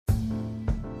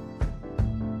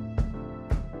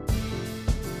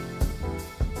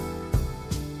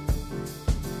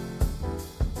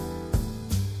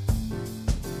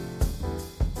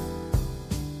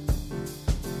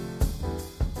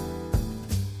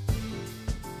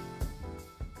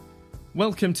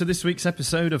Welcome to this week's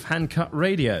episode of Handcut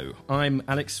Radio. I'm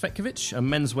Alex Fetkovich, a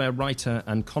menswear writer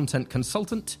and content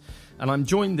consultant, and I'm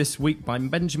joined this week by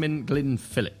Benjamin Glyn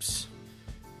Phillips.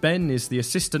 Ben is the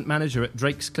assistant manager at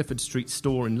Drake's Clifford Street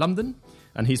store in London,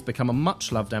 and he's become a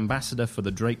much-loved ambassador for the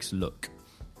Drake's look.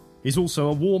 He's also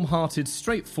a warm-hearted,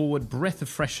 straightforward breath of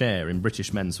fresh air in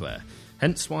British menswear,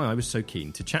 hence why I was so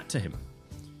keen to chat to him.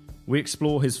 We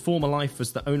explore his former life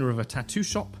as the owner of a tattoo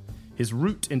shop, his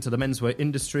route into the menswear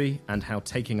industry, and how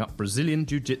taking up Brazilian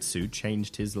Jiu-Jitsu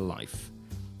changed his life.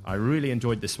 I really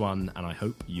enjoyed this one, and I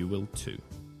hope you will too.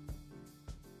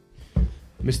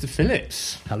 Mr.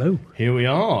 Phillips. Hello. Here we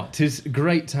are. It is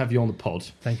great to have you on the pod.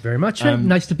 Thank you very much.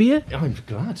 Nice to be here. I'm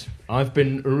glad. I've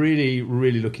been really,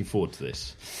 really looking forward to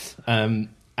this.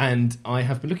 And I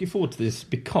have been looking forward to this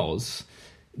because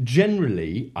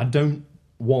generally I don't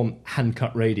want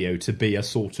Handcut Radio to be a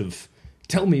sort of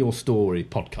tell me your story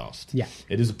podcast. Yeah.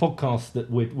 It is a podcast that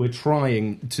we're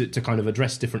trying to kind of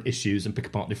address different issues and pick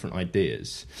apart different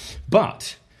ideas.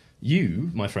 But you,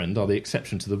 my friend, are the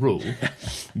exception to the rule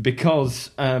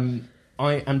because I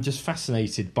am just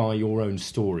fascinated by your own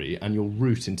story and your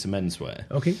route into menswear.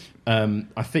 Okay.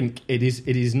 I think it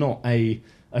is not a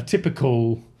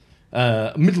typical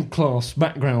middle-class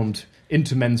background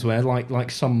into menswear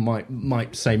like some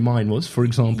might say mine was, for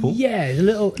example. Yeah, a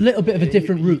little bit of a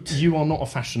different route. You are not a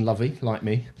fashion lovey like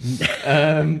me.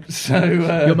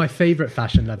 You're my favourite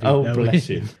fashion lovey. Oh, bless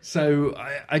you. So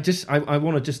I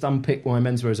want to just unpick why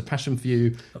menswear is a passion for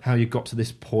you, how you got to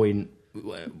this point,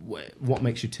 what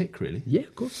makes you tick, really. Yeah,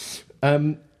 of course.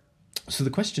 So the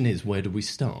question is, where do we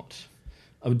start?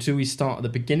 Do we start at the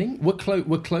beginning? Were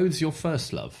clothes your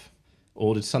first love?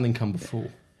 Or did something come before?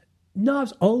 No, I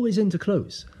was always into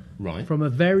clothes. Right. From a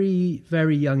very,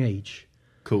 very young age.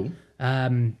 Cool.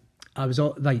 I was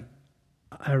I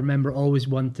remember always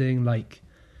wanting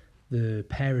the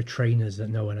pair of trainers that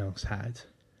no one else had.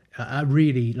 At a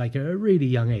really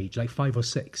young age, like 5 or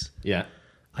 6. Yeah.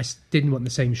 I didn't want the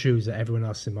same shoes that everyone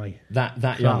else in my that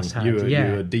class young. had.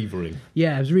 You were divering.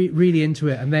 Yeah, I was really into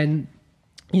it. And then,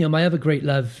 my other great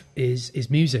love is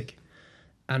music.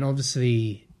 And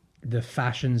obviously the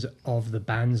fashions of the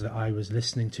bands that I was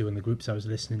listening to and the groups I was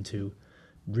listening to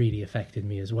really affected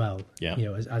me as well. Yeah.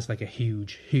 As like a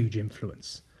huge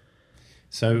influence.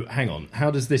 So hang on, how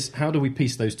do we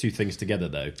piece those two things together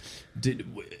though?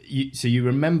 So you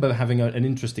remember having an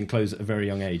interest in clothes at a very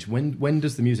young age. When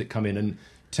does the music come in, and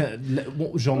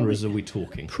what genres are we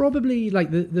talking? Probably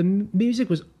the music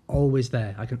was always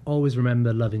there. I can always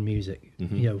remember loving music,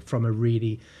 from a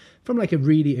really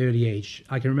early age.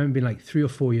 I can remember being 3 or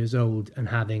 4 years old and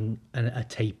having a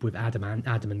tape with Adam and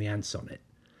the Ants on it.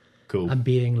 Cool. And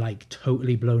being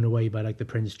totally blown away by the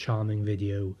Prince Charming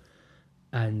video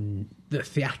and the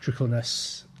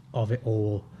theatricalness of it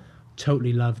all.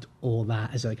 Totally loved all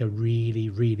that as a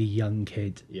really, really young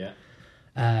kid. Yeah.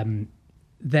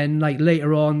 Then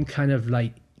later on, kind of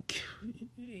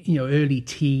early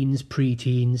teens,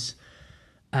 pre-teens.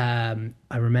 I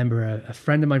remember a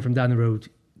friend of mine from down the road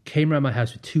came around my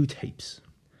house with 2 tapes.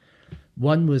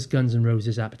 One was Guns N'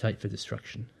 Roses' Appetite for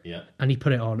Destruction. Yeah. And he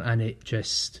put it on and it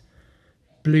just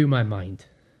blew my mind.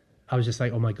 I was just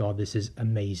like, oh my God, this is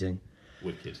amazing.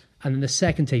 Wicked. And then the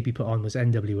second tape he put on was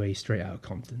NWA Straight Outta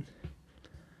Compton,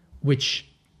 which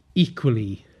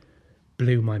equally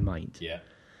blew my mind. Yeah.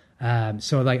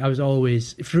 So I was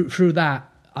always, through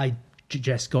that, I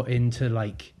just got into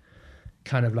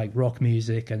kind of rock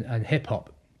music and hip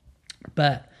hop.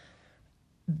 But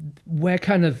where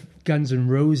kind of Guns N'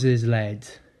 Roses led,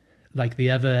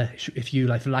 the other, if you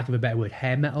for lack of a better word,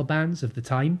 hair metal bands of the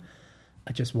time,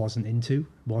 I just wasn't into.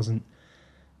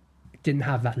 Didn't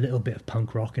have that little bit of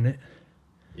punk rock in it.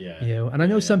 Yeah. And I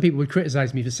know some people would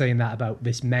criticize me for saying that about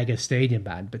this mega stadium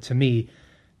band, but to me,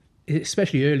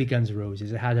 especially early Guns N'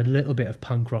 Roses, it had a little bit of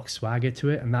punk rock swagger to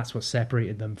it, and that's what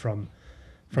separated them from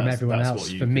everyone else.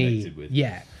 What you for me, with.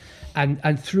 Yeah.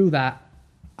 And through that,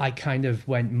 I kind of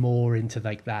went more into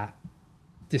that,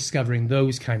 discovering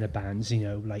those kind of bands,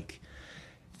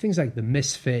 things like the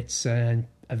Misfits and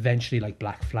eventually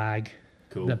Black Flag.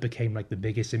 Cool. That became the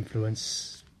biggest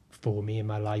influence for me in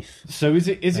my life. So is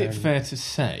it fair to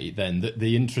say then that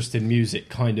the interest in music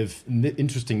kind of,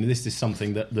 interestingly, this is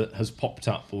something that has popped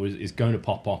up or is going to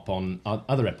pop up on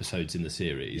other episodes in the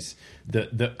series,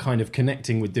 that kind of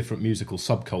connecting with different musical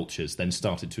subcultures then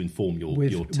started to inform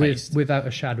your taste? Without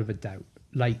a shadow of a doubt.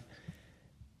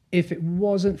 If it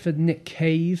wasn't for Nick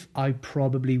Cave, I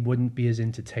probably wouldn't be as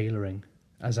into tailoring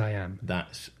as I am.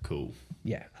 That's cool.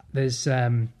 Yeah. There's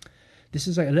this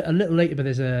is a little later, but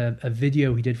there's a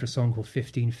video he did for a song called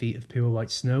 15 Feet of Pure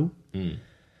White Snow. Mm.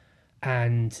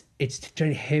 And it's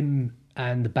him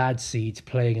and the Bad Seeds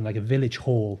playing in like a village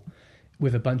hall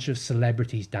with a bunch of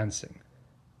celebrities dancing.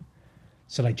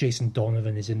 So like Jason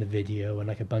Donovan is in the video and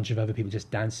like a bunch of other people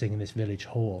just dancing in this village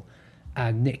hall.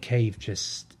 And Nick Cave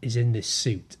just is in this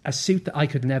suit, a suit that I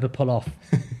could never pull off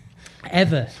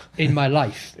ever in my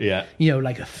life. Yeah. You know,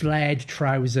 like a flared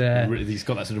trouser. He's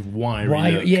got that sort of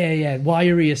wiry look. Yeah.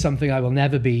 Wiry is something I will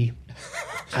never be.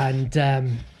 And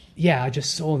I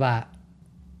just saw that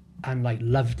and like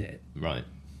loved it. Right.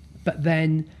 But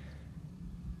then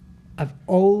I've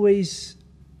always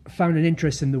found an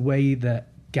interest in the way that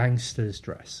gangsters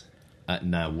dress.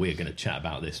 Now we're going to chat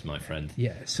about this, my friend.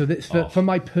 Yeah, so for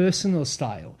my personal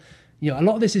style, you know, a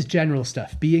lot of this is general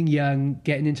stuff. Being young,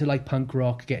 getting into like punk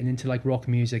rock, getting into like rock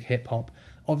music, hip hop.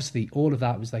 Obviously, all of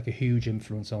that was like a huge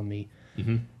influence on me.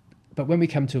 Mm-hmm. But when we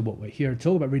come to what we're here to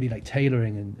talk about, really like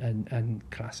tailoring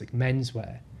and classic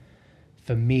menswear,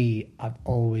 for me, I've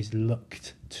always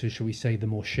looked to, shall we say, the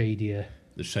more shadier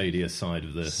side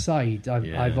of the side.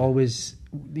 I've always,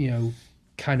 you know,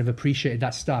 kind of appreciated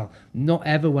that style, not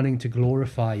ever wanting to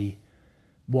glorify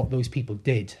what those people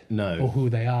did or who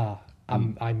they are.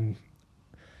 I'm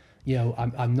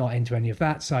not into any of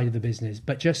that side of the business,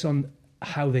 but just on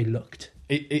how they looked.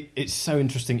 It's so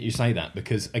interesting that you say that,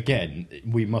 because again,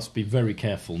 we must be very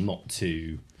careful not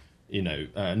to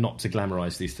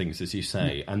glamorize these things, as you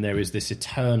say. And there is this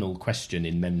eternal question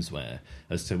in menswear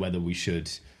as to whether we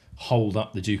should hold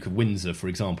up the Duke of Windsor, for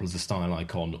example, as a style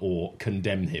icon, or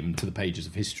condemn him to the pages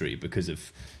of history because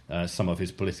of some of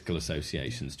his political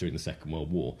associations during the Second World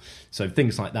War. So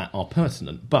things like that are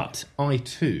pertinent. But I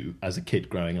too, as a kid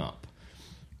growing up,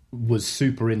 was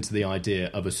super into the idea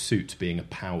of a suit being a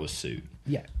power suit.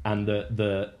 Yeah. And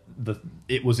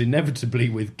it was inevitably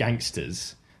with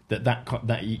gangsters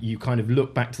that you kind of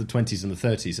look back to the 20s and the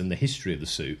 30s and the history of the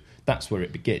suit. That's where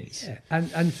it begins. Yeah.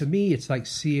 And for me, it's like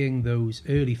seeing those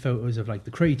early photos of like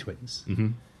the Kray twins,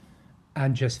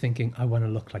 and just thinking, I want to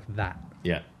look like that.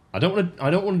 Yeah, I don't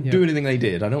want to do anything they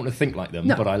did. I don't want to think like them,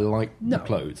 but I like the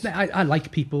clothes. I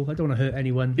like people. I don't want to hurt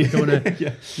anyone. I don't want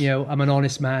to. You know, I'm an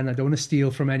honest man. I don't want to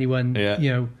steal from anyone. Yeah.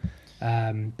 You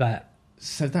know, but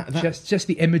so that just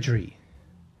the imagery.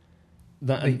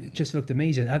 That just looked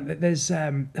amazing. There's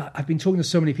I've been talking to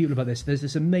so many people about this. There's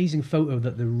this amazing photo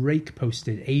that the Rake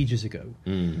posted ages ago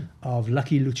of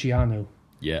Lucky Luciano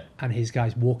and his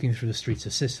guys walking through the streets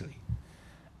of Sicily.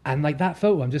 And like that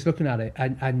photo, I'm just looking at it,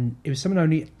 and it was something I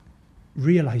only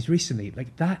realised recently.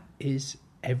 Like, that is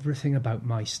everything about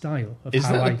my style. Is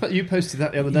that you posted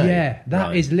that the other day? Yeah,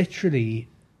 that is literally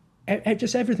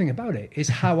just everything about it. Is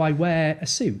how I wear a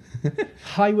suit: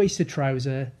 high-waisted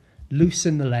trouser, loose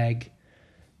in the leg,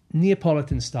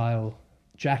 Neapolitan style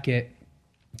jacket,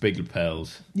 big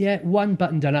lapels. Yeah, one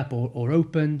button done up or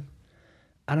open,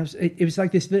 and it was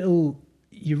like this little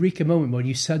eureka moment when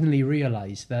you suddenly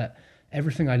realise that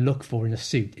everything I look for in a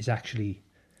suit is actually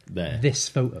there. This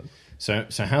photo. So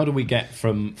how do we get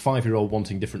from 5-year-old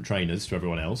wanting different trainers to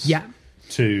everyone else? Yeah.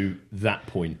 To that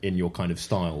point in your kind of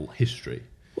style history?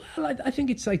 Well, I think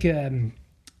it's like an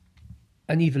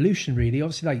evolution, really.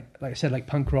 Obviously, like I said, like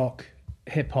punk rock,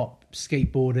 hip hop,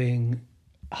 skateboarding,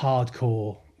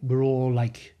 hardcore were all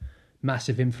like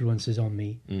massive influences on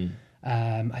me.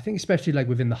 I think especially like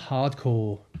within the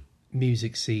hardcore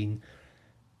music scene,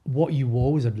 what you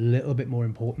wore was a little bit more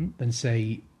important than,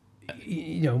 say,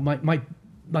 you know,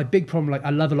 my big problem, like I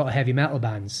love a lot of heavy metal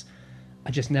bands,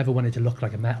 I just never wanted to look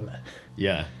like a metaler.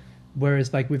 Yeah.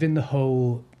 Whereas like within the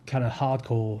whole kind of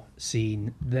hardcore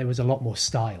scene, there was a lot more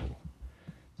style.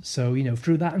 So, you know,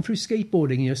 through that and through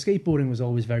skateboarding, you know, skateboarding was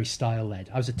always very style-led.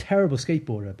 I was a terrible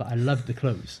skateboarder, but I loved the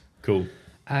clothes. Cool.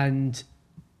 And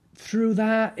through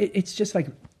that, it's just like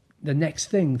the next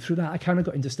thing. Through that, I kind of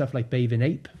got into stuff like Bathing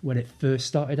Ape when it first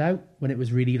started out, when it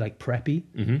was really like preppy.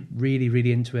 Really,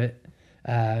 really into it.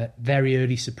 Very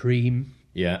early Supreme.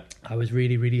 Yeah. I was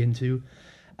really, really into.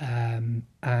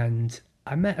 And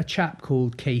I met a chap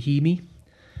called Kahimi,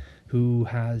 who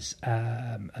has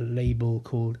a label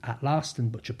called At Last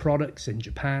and Butcher Products in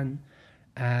Japan.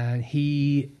 And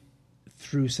he,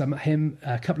 through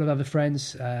a couple of other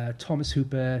friends, Thomas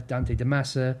Hooper, Dante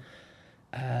DeMassa,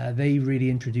 they really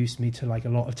introduced me to like a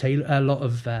lot of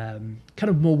kind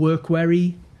of more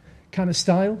workwear-y kind of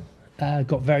style.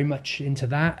 Got very much into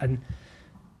that, and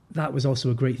that was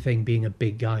also a great thing, being a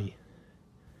big guy.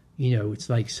 You know, it's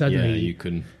like suddenly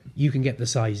you can get the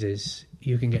sizes,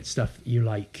 you can get stuff you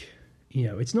like. You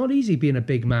know, it's not easy being a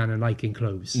big man and liking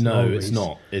clothes. No, always. It's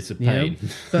not. It's a pain. You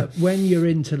know? But when you're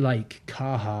into like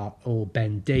Carhartt or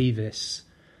Ben Davis,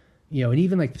 you know, and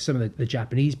even like some of the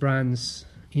Japanese brands,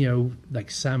 you know, like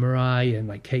Samurai and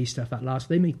like K-Stuff At Last,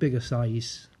 they make bigger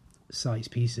size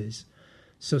pieces.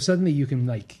 So suddenly you can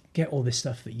like get all this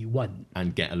stuff that you want.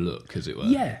 And get a look, as it were.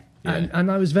 Yeah. Yeah.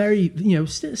 And I was very,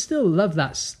 still love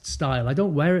that style. I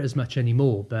don't wear it as much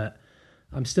anymore, but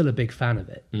I'm still a big fan of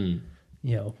it.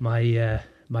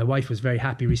 My wife was very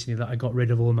happy recently that I got rid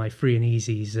of all my Free and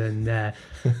Easies and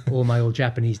all my old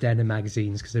Japanese denim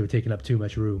magazines because they were taking up too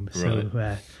much room. So,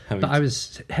 but I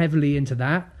was heavily into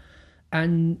that.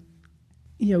 And,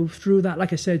 through that,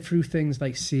 like I said, through things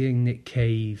like seeing Nick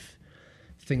Cave,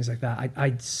 things like that,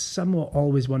 I'd somewhat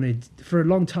always wanted, for a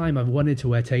long time, I've wanted to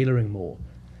wear tailoring more,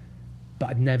 but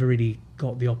I'd never really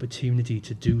got the opportunity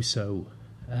to do so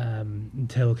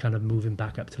until kind of moving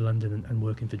back up to London and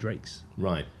working for Drake's.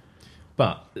 Right.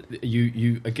 But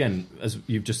you again, as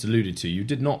you've just alluded to, you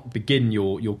did not begin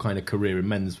your kind of career in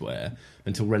menswear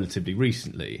until relatively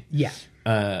recently. Yeah.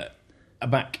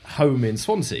 Back home in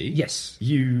Swansea, yes,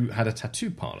 you had a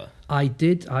tattoo parlour. I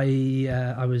did.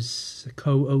 I was a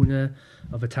co-owner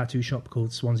of a tattoo shop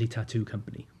called Swansea Tattoo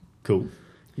Company. Cool.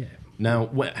 Yeah. Now,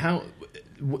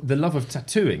 the love of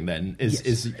tattooing then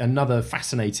is another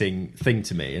fascinating thing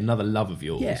to me. Another love of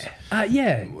yours.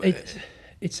 Yeah.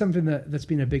 It's something that's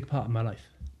been a big part of my life.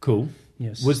 Cool.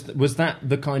 Yes. Was that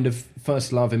the kind of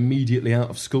first love immediately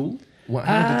out of school?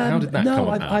 How did that come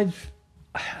about?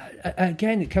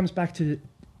 Again, it comes back to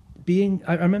being...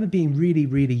 I remember being really,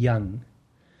 really young.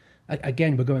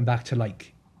 Again, we're going back to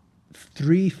like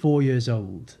 3-4 years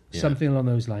old, something along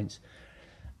those lines.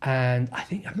 And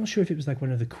I'm not sure if it was like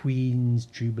one of the Queen's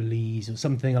Jubilees or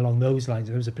something along those lines.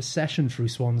 There was a procession through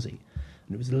Swansea,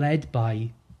 and it was led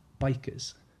by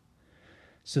bikers.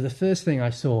 So the first thing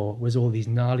I saw was all these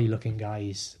gnarly-looking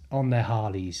guys on their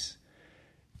Harleys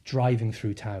driving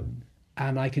through town.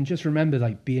 And I can just remember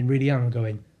like being really young and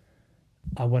going,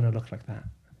 I want to look like that.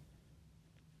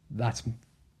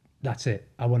 That's it.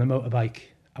 I want a motorbike.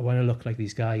 I want to look like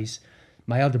these guys.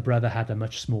 My elder brother had a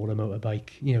much smaller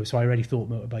motorbike, so I already thought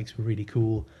motorbikes were really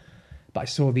cool. But I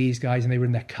saw these guys and they were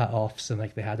in their cut-offs and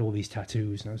like they had all these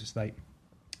tattoos. And I was just like,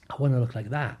 I want to look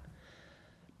like that.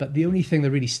 But the only thing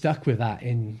that really stuck with that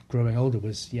in growing older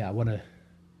was, I want to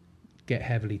get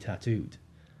heavily tattooed.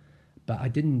 But I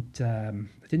didn't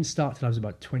start till I was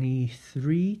about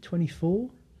 23, 24.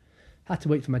 Had to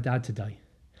wait for my dad to die.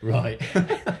 Right.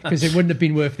 Because it wouldn't have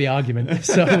been worth the argument.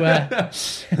 So,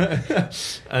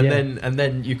 and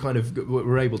then you kind of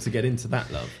were able to get into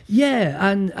that love. Yeah,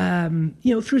 and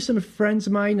through some friends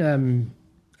of mine,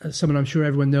 someone I'm sure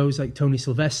everyone knows, like Tony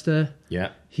Sylvester.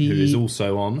 Yeah, who is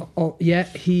also on.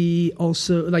 He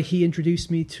also he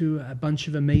introduced me to a bunch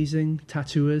of amazing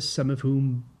tattooers. Some of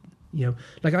whom,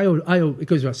 I owe. It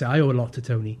goes without saying, I owe a lot to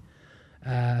Tony.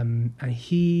 And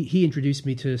he introduced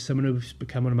me to someone who's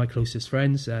become one of my closest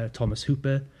friends, Thomas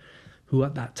Hooper, who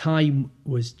at that time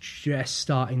was just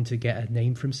starting to get a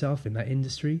name for himself in that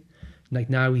industry. Like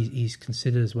now he's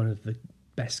considered as one of the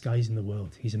best guys in the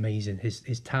world. He's amazing.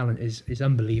 His talent is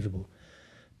unbelievable.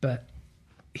 But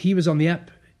he was on the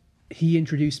up. He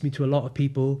introduced me to a lot of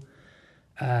people.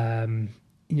 I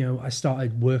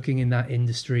started working in that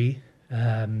industry.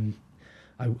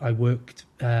 I worked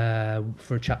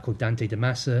for a chap called Dante De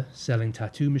Massa selling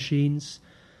tattoo machines.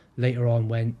 Later on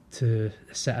went to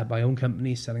set up my own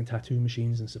company selling tattoo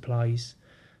machines and supplies.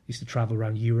 Used to travel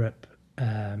around Europe.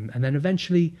 And then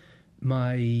eventually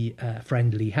my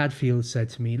friend Lee Hadfield said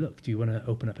to me, look, do you want to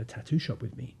open up a tattoo shop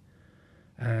with me?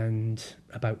 And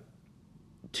about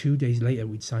 2 days later,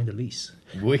 we'd signed a lease.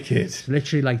 Wicked.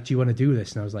 Literally like, do you want to do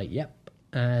this? And I was like, yep.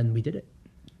 And we did it.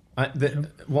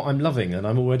 What I'm loving, and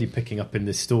I'm already picking up in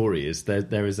this story, is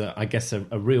there is a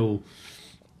real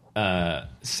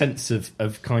sense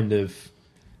of kind of,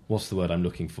 what's the word I'm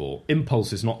looking for?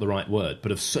 Impulse is not the right word,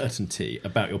 but of certainty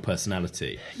about your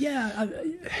personality. Yeah,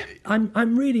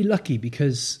 I'm really lucky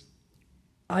because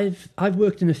I've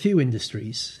worked in a few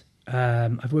industries.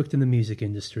 I've worked in the music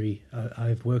industry.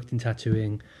 I've worked in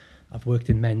tattooing. I've worked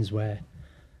in menswear.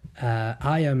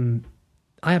 I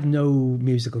have no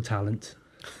musical talent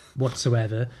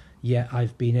whatsoever, yet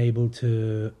I've been able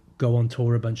to go on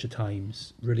tour a bunch of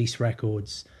times, release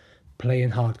records, play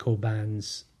in hardcore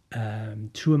bands,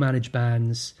 tour manage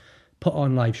bands, put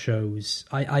on live shows.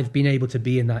 I've been able to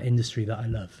be in that industry that I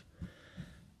love.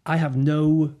 I have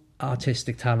no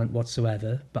artistic talent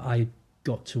whatsoever, but I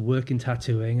got to work in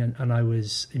tattooing and I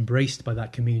was embraced by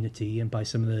that community and by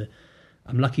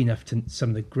I'm lucky enough to, some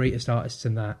of the greatest artists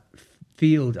in that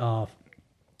field are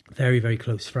very, very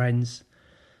close friends.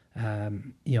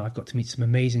 I've got to meet some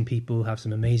amazing people, have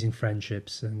some amazing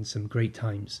friendships and some great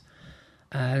times.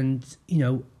 And,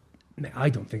 I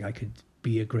don't think I could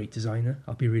be a great designer.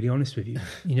 I'll be really honest with you.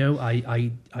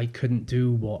 I couldn't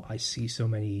do what I see so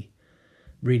many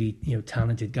really,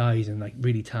 talented guys and like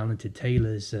really talented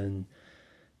tailors,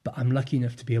 but I'm lucky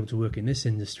enough to be able to work in this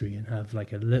industry and have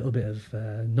like a little bit of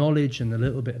knowledge and a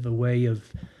little bit of a way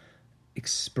of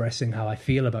expressing how I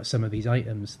feel about some of these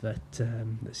items that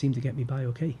seem to get me by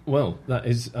okay. Well, that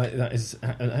is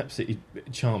an absolutely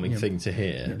charming thing to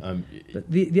hear. Yeah. But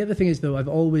the other thing is, though, I've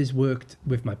always worked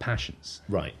with my passions.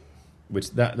 Right.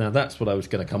 That's what I was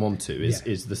going to come on to,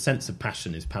 is the sense of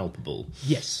passion is palpable.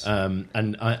 Yes.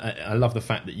 And I love the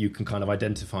fact that you can kind of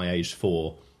identify age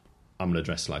 4, I'm going to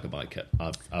dress like a biker.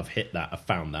 I've hit that, I've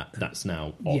found that, that's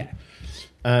now on.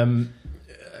 Yeah.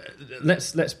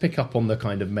 Let's pick up on the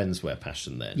kind of menswear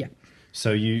passion then. Yeah.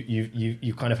 So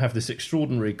you kind of have this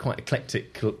extraordinary, quite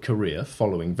eclectic career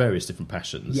following various different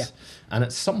passions. Yeah. And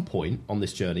at some point on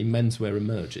this journey, menswear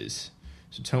emerges.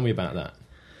 So tell me about that.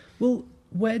 Well,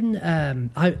 when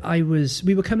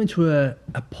we were coming to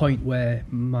a point where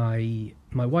my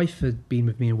wife had been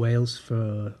with me in Wales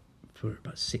for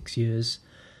about 6 years.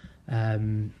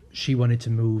 She wanted to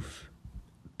move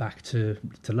back to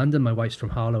London. My wife's from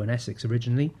Harlow in Essex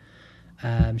originally.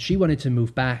 She wanted to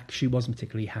move back. She wasn't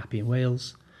particularly happy in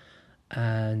Wales.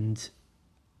 And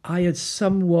I had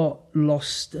somewhat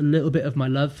lost a little bit of my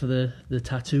love for the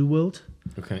tattoo world.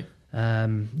 Okay.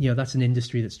 That's an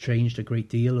industry that's changed a great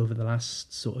deal over the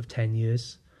last sort of 10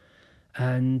 years.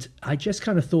 And I just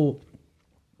kind of thought,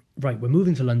 right, we're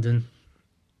moving to London.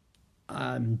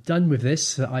 I'm done with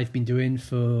this that I've been doing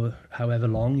for however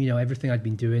long. Everything I'd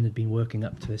been doing had been working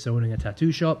up to this, owning a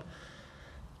tattoo shop.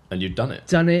 And you'd done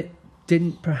it.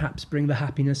 Didn't perhaps bring the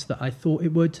happiness that I thought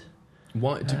it would.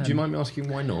 Why? Do you mind me asking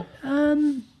why not?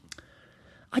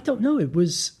 I don't know. It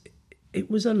was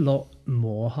a lot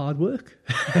more hard work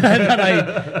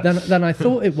than I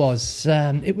thought it was.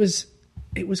 It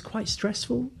was quite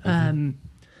stressful. Mm-hmm.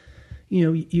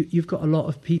 You've got a lot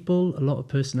of people, a lot of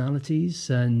personalities,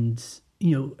 and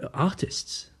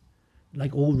artists,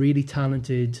 like all really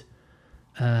talented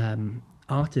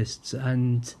artists,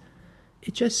 and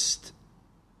it just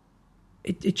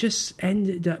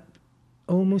ended up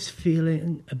almost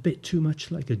feeling a bit too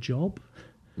much like a job.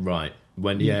 Right.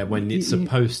 When it's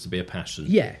supposed to be a passion.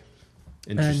 Yeah.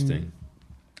 Interesting.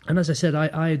 And as I said,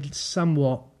 I had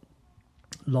somewhat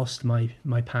lost my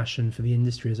passion for the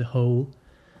industry as a whole.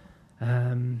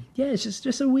 It's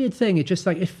just a weird thing. It just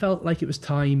it felt like it was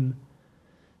time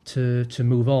to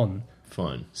move on.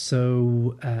 Fine.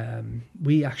 So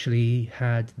we actually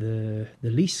had the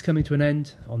lease coming to an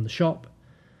end on the shop,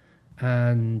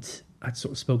 and I'd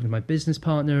sort of spoken to my business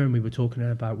partner, and we were talking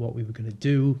about what we were going to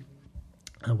do.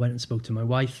 I went and spoke to my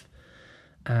wife,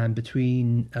 and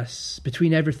between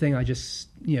everything, I just,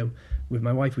 with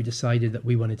my wife, we decided that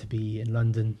we wanted to be in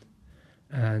London.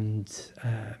 And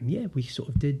we sort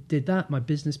of did that. My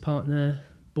business partner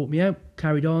bought me out,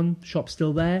 carried on. Shop's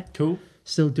still there. Cool.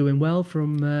 Still doing well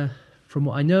from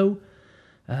what I know.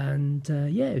 And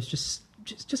it's just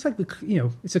like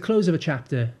it's a close of a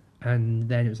chapter. And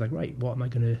then it was like, right, what am I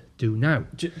going to do now?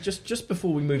 Just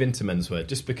before we move into menswear,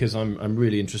 just because I'm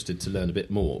really interested to learn a bit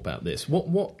more about this. What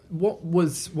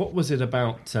was it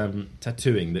about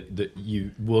tattooing that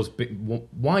you was?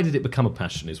 Why did it become a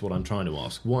passion? Is what I'm trying to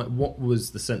ask. What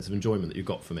was the sense of enjoyment that you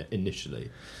got from it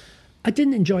initially? I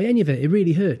didn't enjoy any of it. It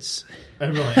really hurts.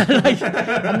 Oh, right.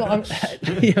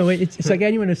 It's like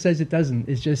anyone who says it doesn't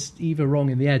is just either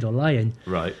wrong in the head or lying.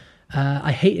 Right.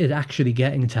 I hated actually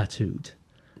getting tattooed.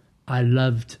 I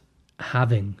loved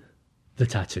having the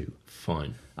tattoo.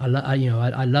 Fine. I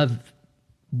love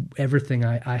everything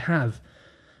I have.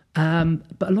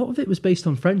 But a lot of it was based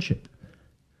on friendship.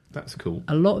 That's cool.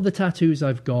 A lot of the tattoos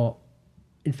I've got,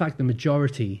 in fact, the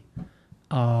majority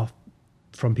are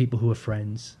from people who are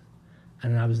friends.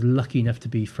 And I was lucky enough to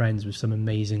be friends with some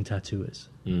amazing tattooers.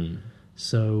 Mm.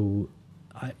 So,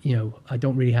 I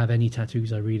don't really have any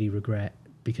tattoos I really regret,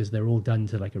 because they're all done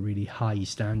to like a really high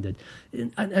standard.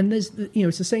 And there's,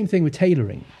 it's the same thing with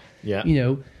tailoring. Yeah.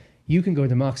 You can go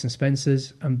to Marks and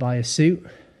Spencer's and buy a suit.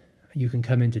 You can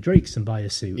come into Drake's and buy a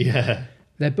suit. Yeah.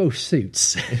 They're both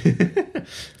suits.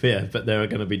 Yeah, but there are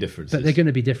going to be differences. But they're going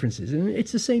to be differences. And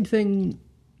it's the same thing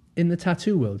in the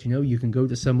tattoo world. You can go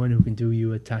to someone who can do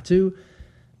you a tattoo,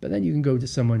 but then you can go to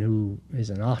someone who is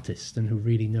an artist and who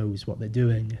really knows what they're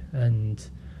doing. And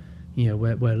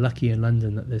we're lucky in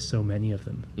London that there's so many of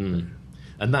them. Mm.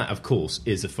 And that, of course,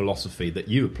 is a philosophy that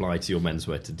you apply to your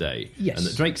menswear today. Yes. And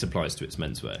that Drake's applies to its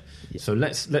menswear. Yes. So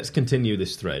let's continue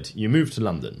this thread. You moved to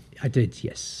London. I did,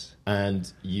 yes.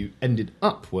 And you ended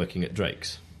up working at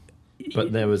Drake's.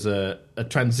 But there was a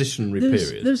transitionary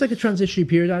period. There was like a transitionary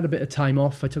period. I had a bit of time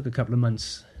off. I took a couple of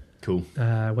months. Cool.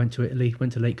 Went to Italy,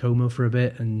 went to Lake Como for a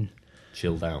bit and...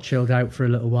 Chilled out for a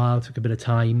little while, took a bit of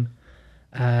time.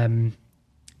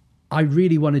 I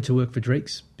really wanted to work for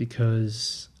Drake's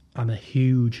because I'm a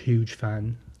huge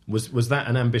fan. Was that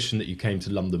an ambition that you came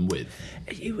to London with?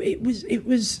 It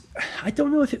was. I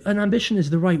don't know if an ambition is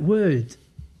the right word.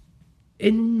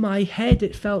 In my head,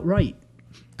 it felt right.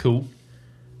 Cool.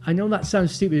 I know that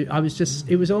sounds stupid.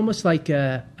 It was almost like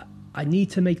I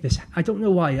need to make this. I don't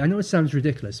know why. I know it sounds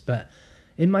ridiculous, but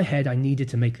in my head, I needed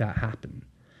to make that happen.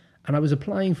 And I was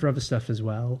applying for other stuff as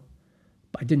well,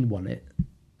 but I didn't want it.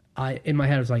 In my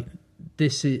head, I was like,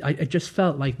 I just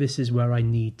felt like this is where I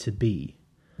need to be.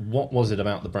 What was it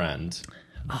about the brand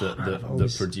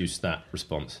that produced that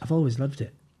response? I've always loved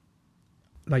it.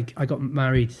 Like, I got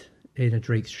married in a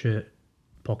Drake's shirt,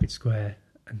 pocket square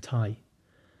and tie.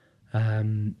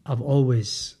 I've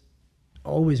always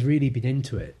really been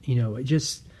into it. It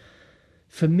just,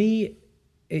 for me,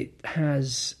 it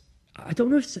has, I don't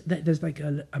know if there's like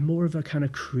a more of a kind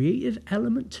of creative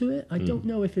element to it. I don't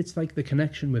know if it's like the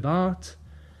connection with art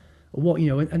or what,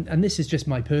 and this is just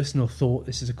my personal thought.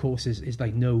 This is, of course, is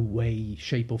like no way,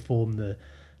 shape or form the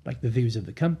views of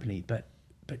the company. But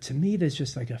to me, there's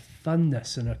just like a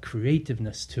funness and a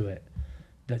creativeness to it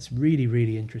that's really,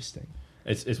 really interesting.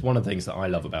 It's one of the things that I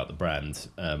love about the brand,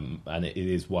 and it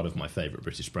is one of my favourite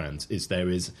British brands,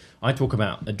 I talk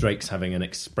about Drake's having an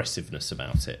expressiveness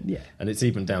about it. Yeah. And it's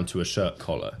even down to a shirt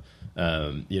collar.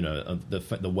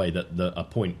 The way that a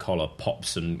point collar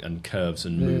pops and curves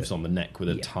and moves on the neck with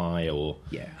a tie or...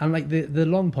 Yeah, and like the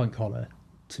long point collar,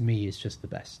 to me, is just the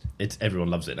best.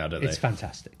 Everyone loves it now, don't they? It's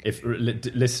fantastic.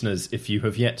 Listeners, if you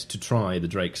have yet to try the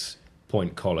Drake's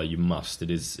point collar, you must.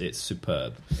 It's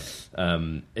superb.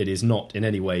 It is not in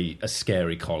any way a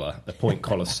scary collar. A point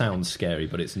collar sounds scary,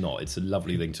 but it's not. It's a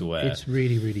lovely thing to wear. It's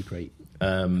really, really great.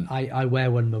 I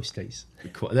wear one most days.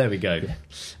 There we go.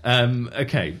 Yeah.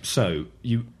 Okay, so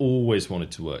you always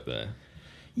wanted to work there.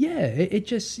 Yeah, it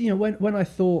just, when I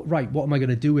thought, right, what am I going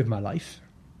to do with my life?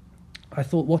 I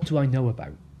thought, what do I know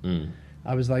about?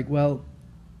 I was like, well,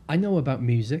 I know about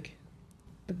music.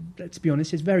 But let's be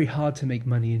honest, it's very hard to make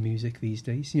money in music these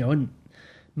days. And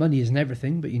money isn't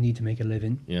everything, but you need to make a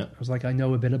living. Yeah. I was like, I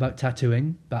know a bit about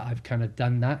tattooing, but I've kind of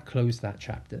done that, closed that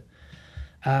chapter.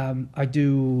 I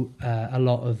do a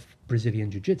lot of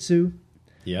Brazilian jiu-jitsu.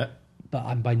 Yeah. But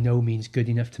I'm by no means good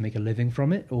enough to make a living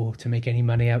from it or to make any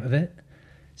money out of it.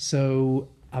 So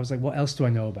I was like, what else do I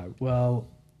know about? Well,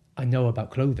 I know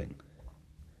about clothing.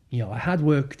 I had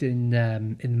worked in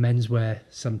menswear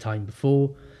some time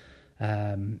before.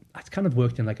 I'd kind of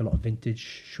worked in like a lot of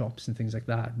vintage shops and things like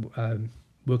that.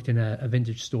 Worked in a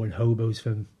vintage store in Hobos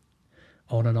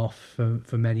on and off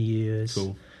for many years.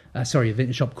 Cool. A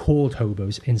vintage shop called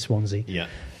Hobos in Swansea. Yeah.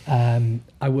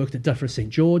 I worked at Duffer St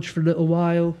George for a little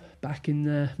while back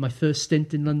in my first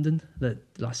stint in London that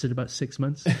lasted about 6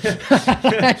 months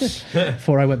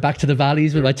before I went back to the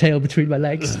valleys with my tail between my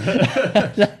legs.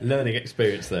 Learning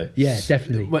experience, though. Yeah,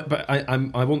 definitely. But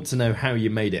I want to know how you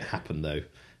made it happen, though.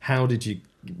 How did you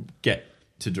get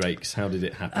to Drake's? How did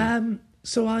it happen?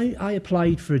 So I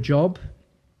applied for a job.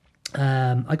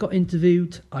 I got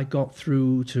interviewed. I got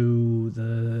through to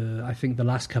the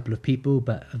last couple of people,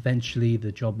 but eventually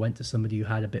the job went to somebody who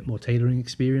had a bit more tailoring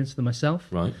experience than myself.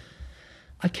 Right.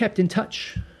 I kept in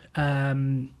touch,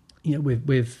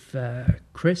 with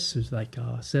Chris, who's like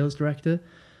our sales director,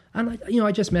 and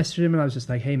I just messaged him and I was just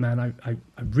like, hey man, I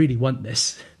really want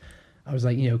this. I was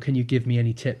like, can you give me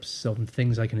any tips on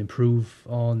things I can improve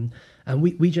on? And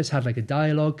we just had like a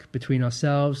dialogue between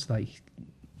ourselves. Like,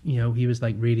 he was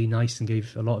like really nice and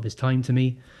gave a lot of his time to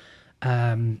me.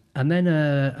 And then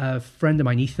a friend of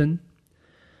mine, Ethan,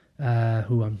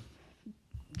 who I'm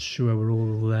sure we're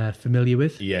all familiar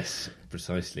with. Yes,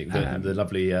 precisely. The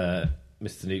lovely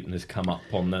Mr. Newton has come up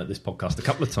on this podcast a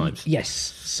couple of times. Yes.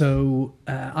 So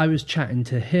I was chatting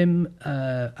to him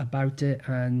about it,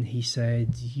 and he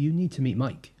said, you need to meet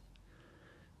Mike.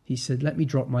 He said, let me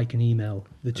drop Mike an email.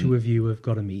 The two of you have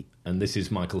got to meet. And this is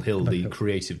Michael Hill, the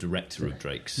creative director of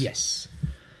Drake's. Yes.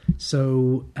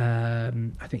 So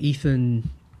I think Ethan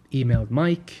emailed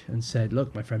Mike and said,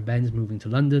 look, my friend Ben's moving to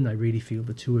London. I really feel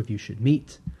the two of you should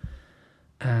meet.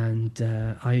 And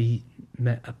I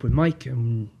met up with Mike,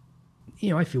 and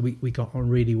I feel we got on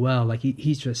really well. Like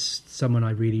he's just someone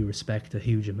I really respect a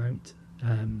huge amount.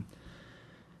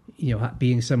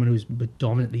 Being someone who's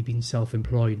predominantly been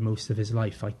self-employed most of his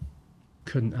life, I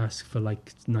couldn't ask for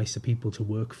like nicer people to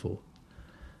work for.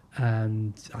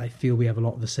 And I feel we have a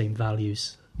lot of the same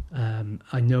values.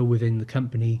 I know within the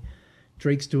company,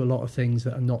 Drake's do a lot of things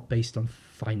that are not based on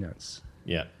finance.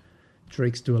 Yeah.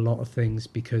 Drake's do a lot of things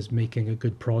because making a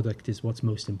good product is what's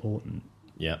most important.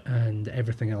 Yeah. And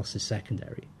everything else is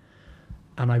secondary.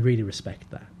 And I really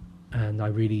respect that. And I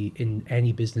really, in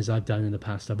any business I've done in the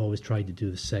past, I've always tried to do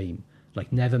the same.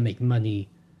 Like, never make money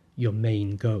your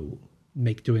main goal.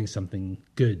 Make doing something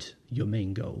good your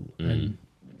main goal. And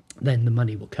then the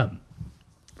money will come.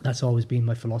 That's always been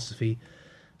my philosophy.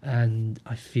 And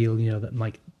I feel, that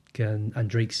Mike and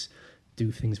Drake's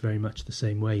do things very much the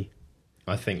same way.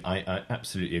 I think I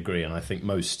absolutely agree, and I think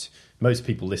most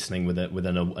people listening with at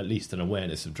least an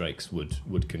awareness of Drake's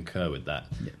would concur with that.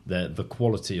 Yeah. The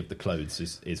quality of the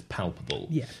clothes is palpable.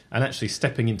 Yeah. And actually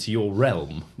stepping into your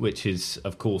realm, which is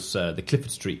of course the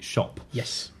Clifford Street shop.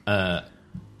 Yes.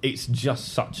 It's just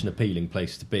such an appealing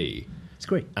place to be. It's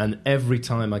great. And every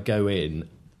time I go in,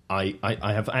 I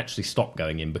have actually stopped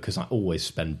going in because I always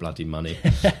spend bloody money.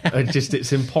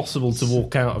 It's impossible to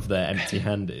walk out of there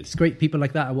empty-handed. It's great. People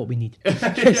like that are what we need.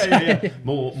 yeah.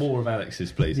 More of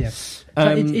Alex's, please. Yeah.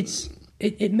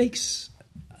 It makes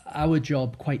our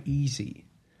job quite easy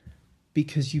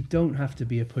because you don't have to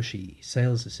be a pushy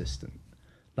sales assistant.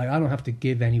 Like, I don't have to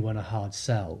give anyone a hard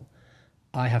sell.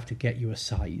 I have to get you a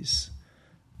size.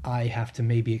 I have to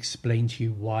maybe explain to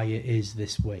you why it is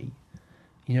this way.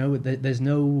 There's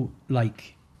no,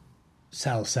 like,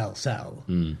 sell.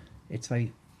 It's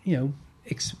like,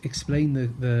 explain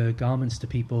the garments to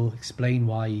people, explain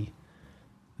why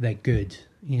they're good,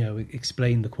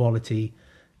 explain the quality,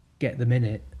 get them in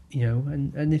it,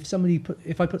 and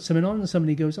if I put something on and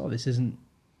somebody goes, oh, this isn't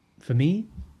for me,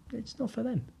 it's not for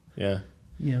them. Yeah.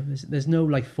 There's no,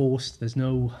 like, forced, there's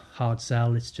no hard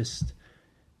sell, it's just,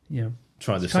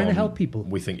 trying to help people.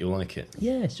 We think you'll like it.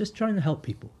 Yeah, it's just trying to help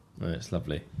people. Oh, it's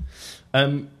lovely.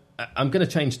 I'm going to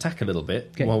change tack a little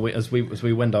bit okay. as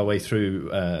we wend our way through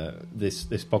this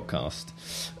podcast.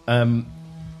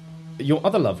 Your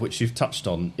other love, which you've touched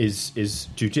on, is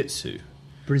jiu-jitsu.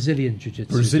 Brazilian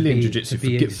jiu-jitsu. Brilliant jiu-jitsu.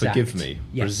 Forgive me.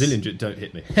 Yes. Brazilian don't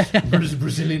hit me.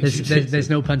 Brazilian jiu-jitsu. There's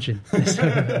no punching.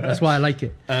 That's why I like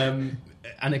it. And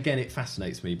again, it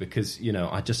fascinates me because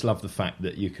I just love the fact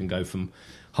that you can go from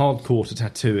hardcore to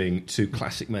tattooing to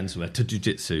classic menswear to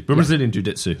jiu-jitsu. Brazilian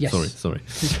jiu-jitsu. Yes. Sorry.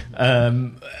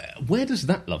 Where does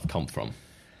that love come from?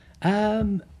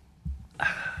 I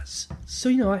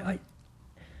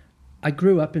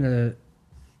grew up in a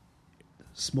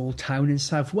small town in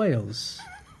South Wales,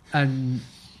 and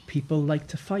people like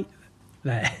to fight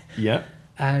there. Yeah.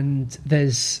 And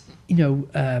there's,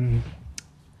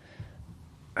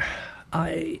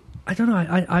 I don't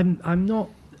know.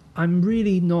 I'm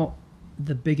really not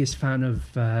the biggest fan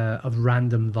of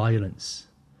random violence.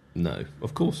 No,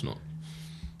 of course not.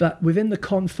 But within the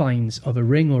confines of a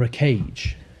ring or a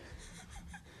cage,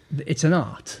 it's an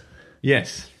art.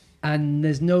 Yes. And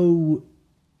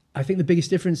I think the biggest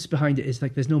difference behind it is,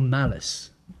 like, there's no malice.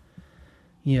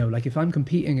 Like, if I'm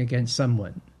competing against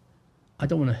someone, I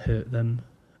don't want to hurt them.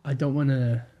 I don't want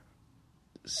to,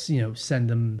 send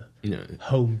them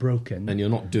home broken. And you're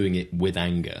not doing it with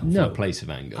anger, from a place of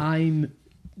anger. I'm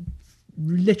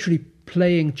literally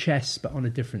playing chess, but on a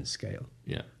different scale.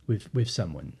 Yeah. With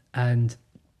someone. And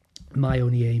my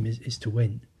only aim is to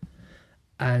win.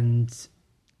 And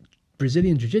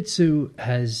Brazilian Jiu-Jitsu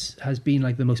has been,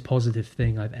 like, the most positive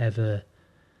thing I've ever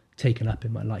taken up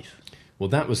in my life. Well,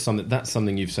 that's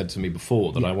something you've said to me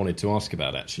before that I wanted to ask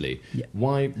about, actually. Yeah.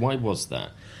 Why was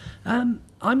that? I'm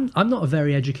not a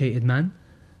very educated man.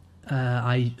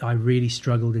 I really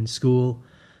struggled in school.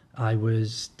 I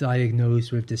was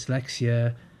diagnosed with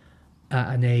dyslexia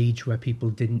at an age where people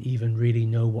didn't even really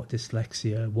know what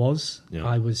dyslexia was. Yeah.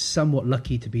 I was somewhat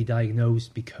lucky to be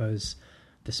diagnosed because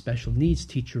the special needs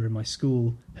teacher in my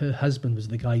school, her husband was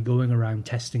the guy going around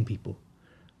testing people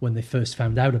when they first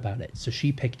found out about it. So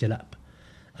she picked it up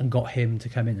and got him to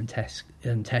come in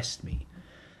and test me.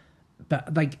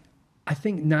 But, like, I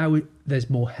think now there's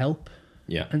more help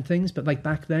and things. But, like,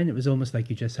 back then, it was almost like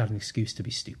you just had an excuse to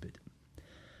be stupid.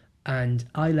 And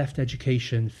I left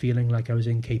education feeling like I was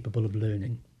incapable of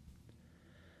learning.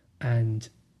 And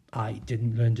I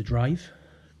didn't learn to drive.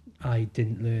 I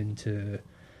didn't learn to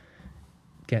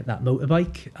get that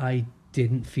motorbike. I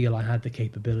didn't feel I had the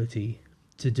capability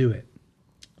to do it.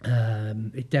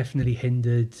 It definitely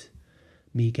hindered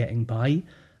me getting by.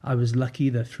 I was lucky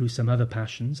that through some other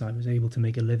passions, I was able to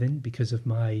make a living because of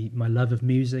my love of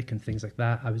music and things like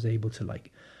that. I was able to,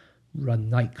 like,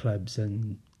 run nightclubs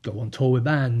and go on tour with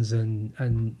bands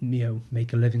and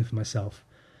make a living for myself.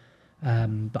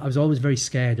 But I was always very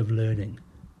scared of learning.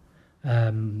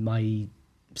 My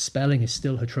spelling is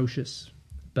still atrocious,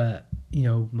 but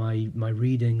my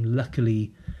reading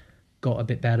luckily got a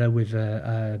bit better with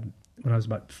when I was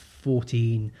about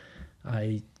 14.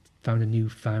 I found a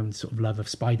newfound sort of love of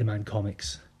Spider-Man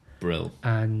comics. Brill.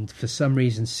 And for some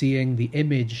reason, seeing the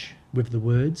image with the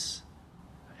words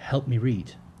helped me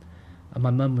read. And my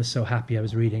mum was so happy I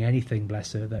was reading anything,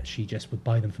 bless her, that she just would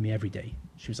buy them for me every day.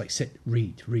 She was like, sit,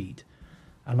 read.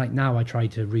 And like now I try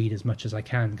to read as much as I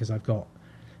can because I've got,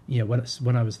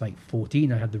 when I was like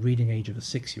 14, I had the reading age of a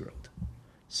 6-year-old.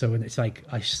 So it's like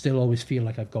I still always feel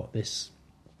like I've got this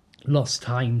lost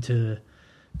time to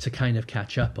kind of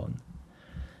catch up on.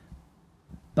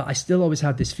 But I still always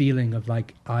had this feeling of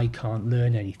like I can't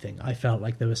learn anything. I felt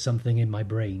like there was something in my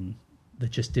brain that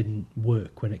just didn't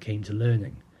work when it came to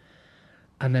learning.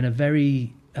 And then a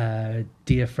very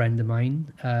dear friend of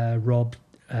mine, Rob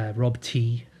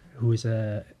T, who is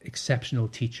an exceptional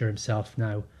teacher himself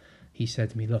now, he said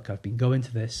to me, look, I've been going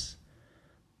to this.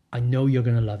 I know you're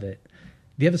going to love it.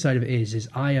 The other side of it is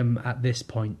I am at this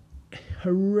point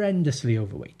horrendously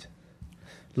overweight.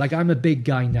 Like I'm a big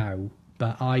guy now,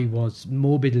 but I was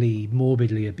morbidly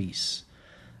obese.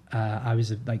 I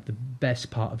was like the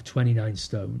best part of 29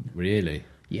 stone. Really?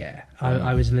 Yeah.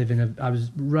 I was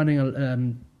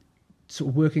running, sort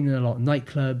of working in a lot of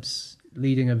nightclubs,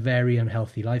 leading a very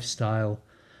unhealthy lifestyle.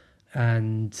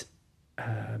 And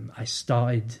I'd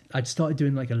started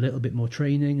doing like a little bit more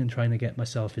training and trying to get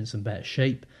myself in some better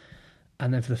shape.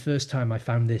 And then for the first time, I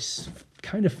found this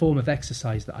kind of form of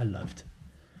exercise that I loved.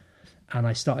 And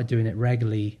I started doing it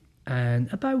regularly. And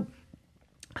I think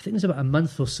it was about a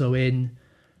month or so in,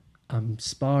 I'm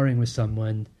sparring with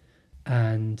someone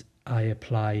and I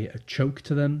apply a choke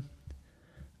to them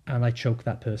and I choke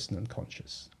that person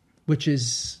unconscious, which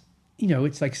is,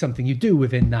 it's like something you do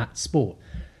within that sport.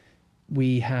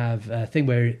 We have a thing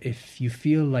where if you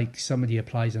feel like somebody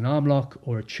applies an arm lock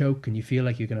or a choke and you feel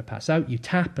like you're going to pass out, you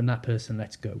tap and that person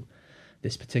lets go.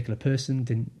 This particular person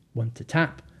didn't want to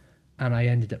tap and I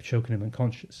ended up choking him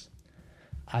unconscious.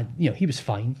 He was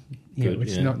fine.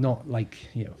 It's not like,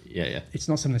 it's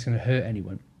not something that's going to hurt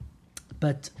anyone.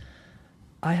 But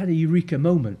I had a eureka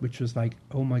moment, which was like,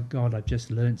 oh my God, I've just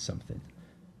learned something.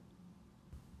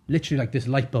 Literally like this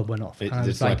light bulb went off.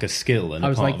 It's like a skill and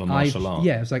a part of a martial art.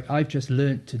 Yeah, it was like, I've just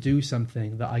learned to do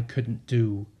something that I couldn't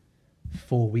do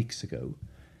 4 weeks ago.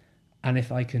 And if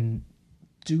I can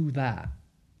do that,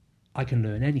 I can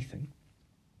learn anything.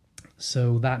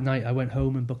 So that night I went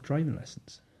home and booked driving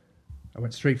lessons. I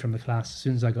went straight from the class as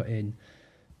soon as I got in,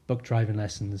 booked driving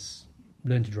lessons,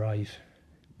 learned to drive,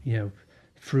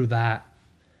 through that.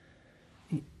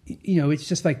 It's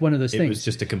just like one of those things. It was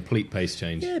just a complete pace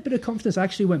change. Yeah, a bit of confidence. I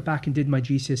actually went back and did my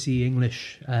GCSE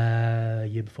English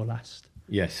year before last.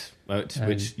 Yes,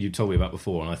 which you told me about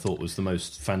before, and I thought was the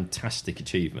most fantastic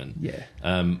achievement. Yeah.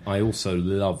 I also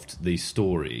loved the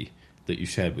story that you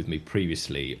shared with me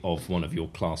previously of one of your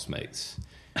classmates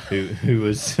who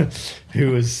was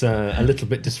a little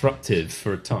bit disruptive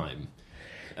for a time.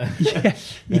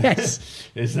 Yes.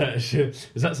 Is that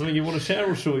something you want to share,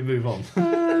 or shall we move on?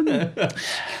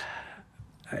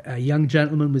 A young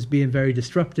gentleman was being very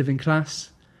disruptive in class.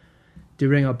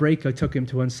 During our break, I took him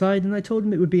to one side and I told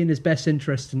him it would be in his best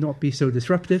interest to not be so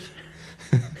disruptive.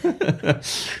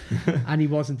 And he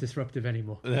wasn't disruptive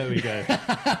anymore. There we go.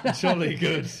 Jolly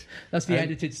good. That's the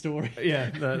edited story.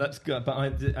 Yeah, no, that's good. But I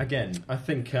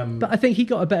think... But I think he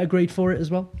got a better grade for it as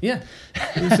well. Yeah,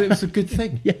 it was a good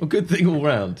thing. Yeah. A good thing all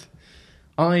round.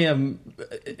 I am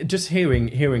just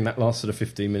hearing that last sort of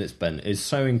 15 minutes, Ben, is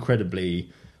so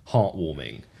incredibly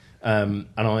heartwarming. And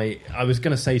I was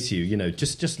going to say to you,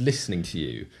 just listening to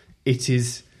you, it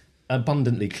is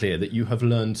abundantly clear that you have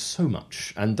learned so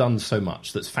much and done so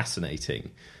much that's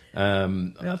fascinating.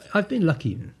 I've been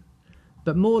lucky,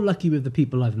 but more lucky with the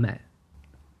people I've met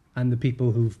and the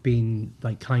people who've been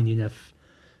like kind enough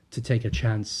to take a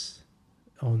chance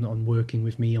on working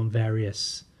with me on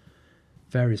various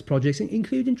projects,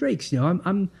 including Drake's.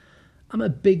 I'm a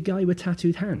big guy with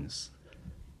tattooed hands.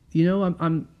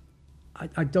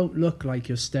 I don't look like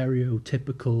your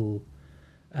stereotypical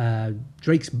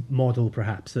Drake's model,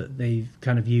 perhaps, that they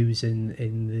kind of use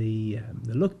in the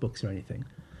lookbooks or anything.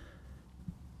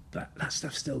 But that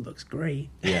stuff still looks great.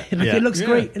 Yeah, It looks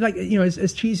great. Like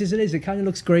as cheesy as it is, it kind of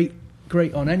looks great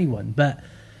on anyone. But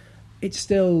it's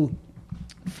still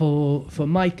for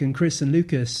Mike and Chris and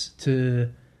Lucas to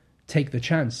take the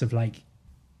chance of like,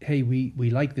 hey, we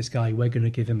like this guy. We're going to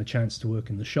give him a chance to work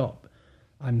in the shop.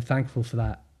 I'm thankful for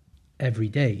that every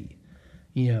day.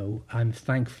 I'm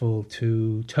thankful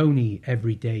to Tony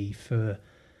every day for,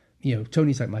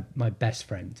 Tony's like my best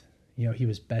friend. He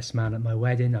was best man at my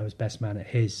wedding. I was best man at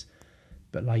his.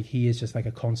 But like, he is just like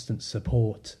a constant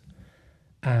support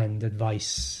and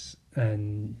advice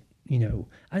and,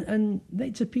 and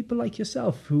to people like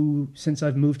yourself who, since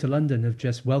I've moved to London, have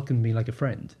just welcomed me like a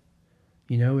friend.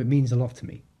 It means a lot to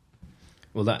me.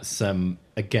 Well, that's,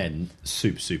 again,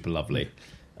 super, super lovely.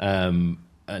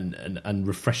 and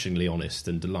refreshingly honest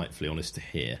and delightfully honest to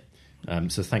hear.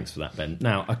 So thanks for that, Ben.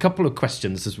 Now, a couple of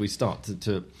questions as we start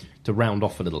to round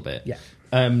off a little bit. Yeah.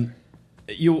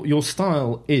 Your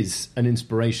style is an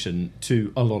inspiration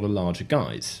to a lot of larger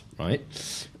guys, right?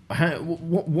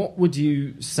 What would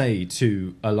you say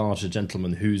to a larger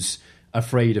gentleman who's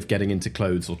afraid of getting into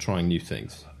clothes or trying new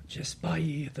things? Just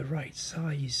buy the right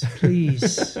size,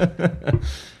 please.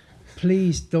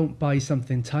 Please don't buy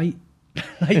something tight.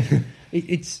 Like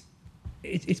it's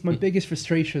my biggest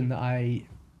frustration that I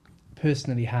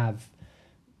personally have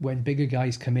when bigger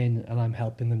guys come in and I'm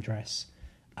helping them dress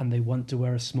and they want to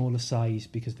wear a smaller size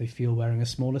because they feel wearing a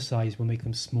smaller size will make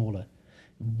them smaller.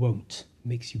 It won't. It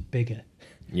makes you bigger.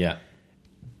 Yeah.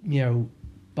 You know,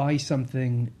 buy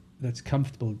something that's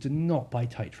comfortable. Do not buy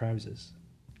tight trousers.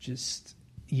 Just,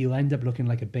 you'll end up looking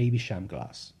like a baby sham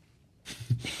glass.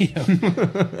 You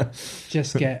know,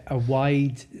 just get a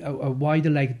wider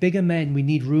leg. Bigger men, we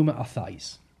need room at our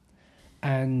thighs.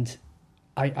 And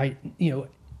I you know,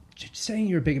 just saying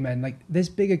you're a bigger man, like there's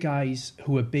bigger guys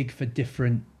who are big for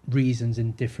different reasons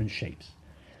in different shapes.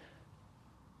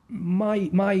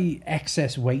 My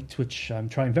excess weight, which I'm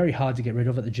trying very hard to get rid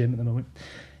of at the gym at the moment,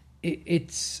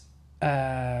 it's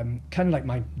kind of like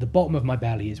the bottom of my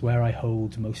belly is where I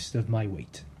hold most of my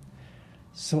weight.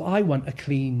 So I want a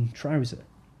clean trouser.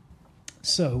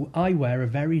 So I wear a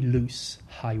very loose,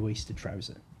 high-waisted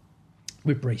trouser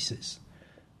with braces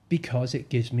because it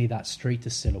gives me that straighter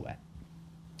silhouette.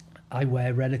 I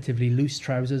wear relatively loose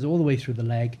trousers all the way through the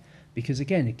leg because,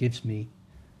 again, it gives me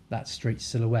that straight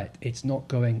silhouette. It's not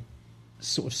going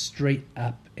sort of straight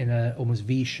up in a almost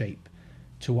V shape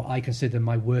to what I consider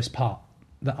my worst part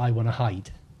that I want to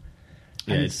hide.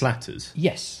 Yeah, it flatters.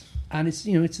 Yes. And it's,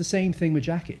 you know, it's the same thing with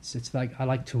jackets. It's like I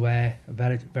like to wear a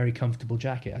very, very comfortable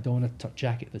jacket. I don't want a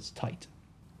jacket that's tight.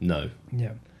 No.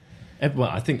 Yeah. Well,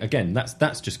 I think, again,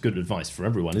 that's just good advice for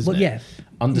everyone, isn't it? Yeah.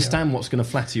 Understand what's going to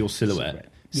flatter your silhouette.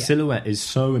 Yeah. Silhouette is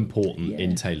so important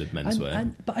in tailored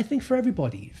menswear. But I think for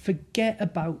everybody, forget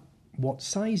about what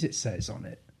size it says on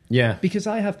it. Yeah. Because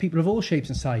I have people of all shapes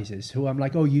and sizes who I'm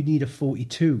like, oh, you need a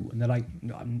 42. And they're like,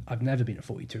 no, I've never been a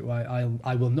 42.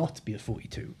 I will not be a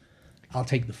 42. I'll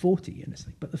take the 40. And it's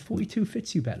like, but the 42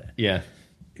 fits you better. Yeah.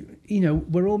 You know,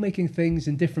 we're all making things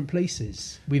in different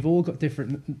places. We've all got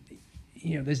different,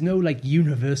 you know, there's no like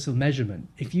universal measurement.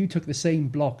 If you took the same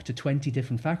block to 20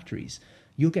 different factories,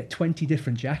 you'll get 20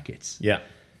 different jackets. Yeah.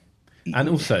 And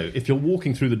also, if you're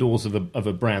walking through the doors of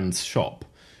a brand's shop,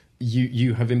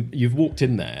 you've walked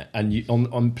in there and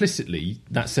implicitly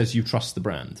that says you trust the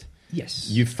brand. Yes.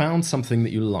 You've found something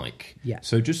that you like. Yeah.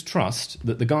 So just trust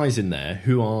that the guys in there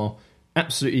who are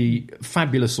absolutely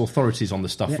fabulous authorities on the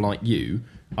stuff like you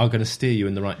are going to steer you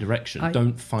in the right direction.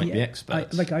 Don't fight the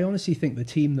experts. I honestly think the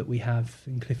team that we have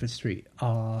in Clifford Street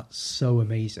are so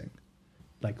amazing.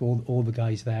 Like all the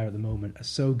guys there at the moment are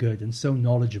so good and so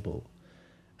knowledgeable.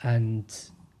 And,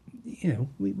 you know,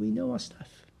 we know our stuff.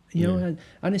 You know,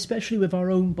 and especially with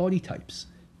our own body types.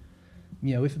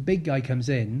 You know, if a big guy comes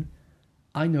in,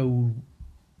 I know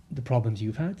the problems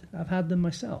you've had. I've had them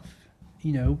myself.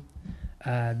 You know,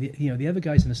 the other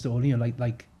guys in the store, you know,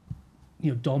 like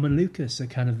Dom and Lucas are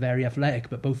kind of very athletic,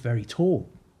 but both very tall.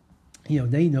 You know,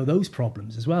 they know those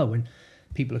problems as well. When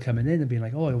people are coming in and being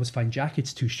like, "Oh, I always find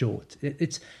jackets too short."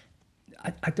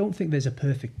 I don't think there's a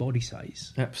perfect body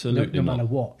size. Absolutely, no matter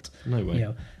what. No way. You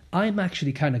know, I'm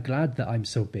actually kind of glad that I'm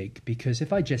so big because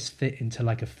if I just fit into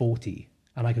like a 40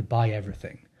 and I could buy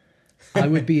everything, I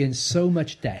would be in so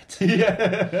much debt.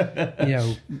 Yeah. You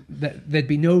know, there'd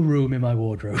be no room in my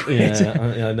wardrobe. Yeah,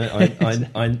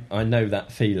 I know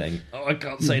that feeling. Oh, I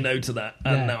can't say no to that,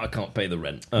 and now I can't pay the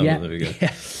rent. Oh, there we go.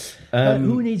 Yeah.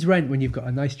 Who needs rent when you've got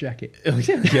a nice jacket?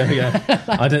 Yeah.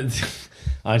 I don't.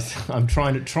 I've been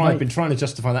trying to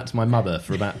justify that to my mother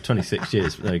for about 26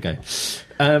 years. But there you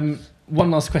go. One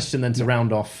last question then to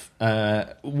round off.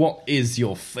 What is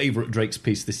your favourite Drake's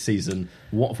piece this season?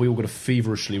 What have we all got to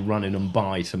feverishly run in and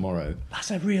buy tomorrow?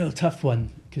 That's a real tough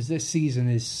one because this season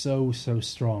is so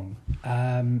strong.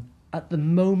 At the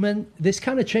moment, this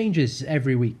kind of changes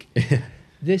every week.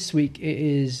 This week it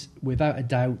is without a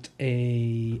doubt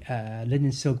a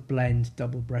linen silk blend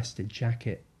double-breasted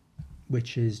jacket,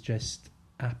 which is just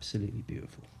absolutely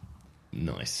beautiful.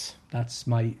 Nice. That's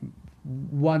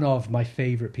one of my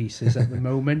favourite pieces at the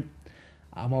moment.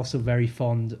 I'm also very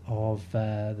fond of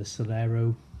the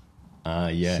Solero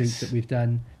suit that we've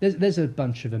done. There's a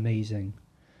bunch of amazing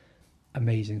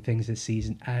things this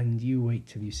season, and you wait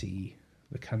till you see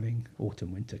the coming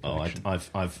autumn-winter collection.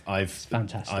 I've it's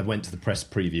fantastic. I went to the press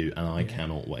preview, and I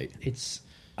cannot wait. It's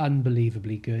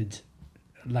unbelievably good.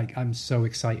 Like, I'm so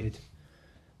excited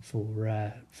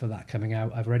for that coming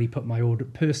out. I've already put my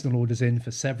personal orders in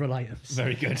for several items.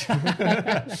 Very good.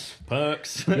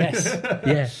 Perks.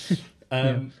 Yes.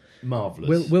 Yeah.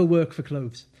 Marvellous. We'll work for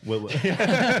clothes. We'll work.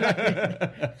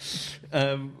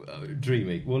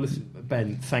 Dreamy. Well, listen,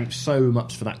 Ben, thanks so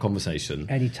much for that conversation.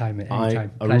 Anytime. I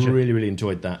Pleasure. really, really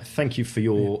enjoyed that. Thank you for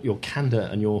your candour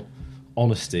and your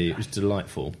honesty. It was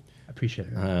delightful. I appreciate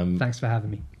it. Thanks for having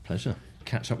me. Pleasure.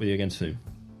 Catch up with you again soon.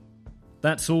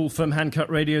 That's all from Handcut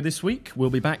Radio this week. We'll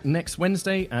be back next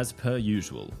Wednesday as per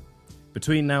usual.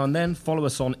 Between now and then, follow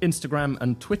us on Instagram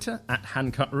and Twitter at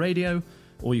Handcut Radio,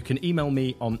 or you can email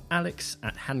me on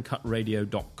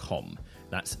alex@handcutradio.com.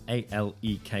 That's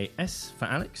ALEKS for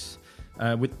Alex,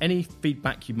 with any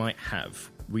feedback you might have.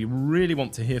 We really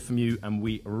want to hear from you, and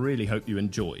we really hope you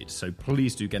enjoyed, so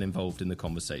please do get involved in the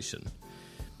conversation.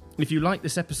 If you like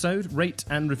this episode, rate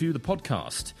and review the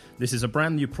podcast. This is a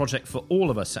brand new project for all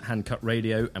of us at Handcut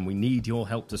Radio, and we need your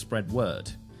help to spread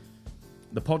word.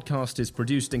 The podcast is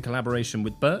produced in collaboration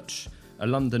with Birch, a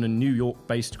London and New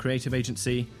York-based creative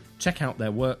agency. Check out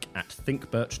their work at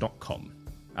thinkbirch.com.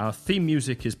 Our theme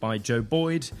music is by Joe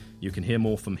Boyd. You can hear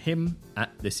more from him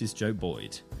at This Is Joe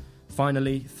Boyd.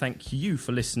 Finally, thank you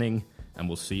for listening, and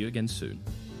we'll see you again soon.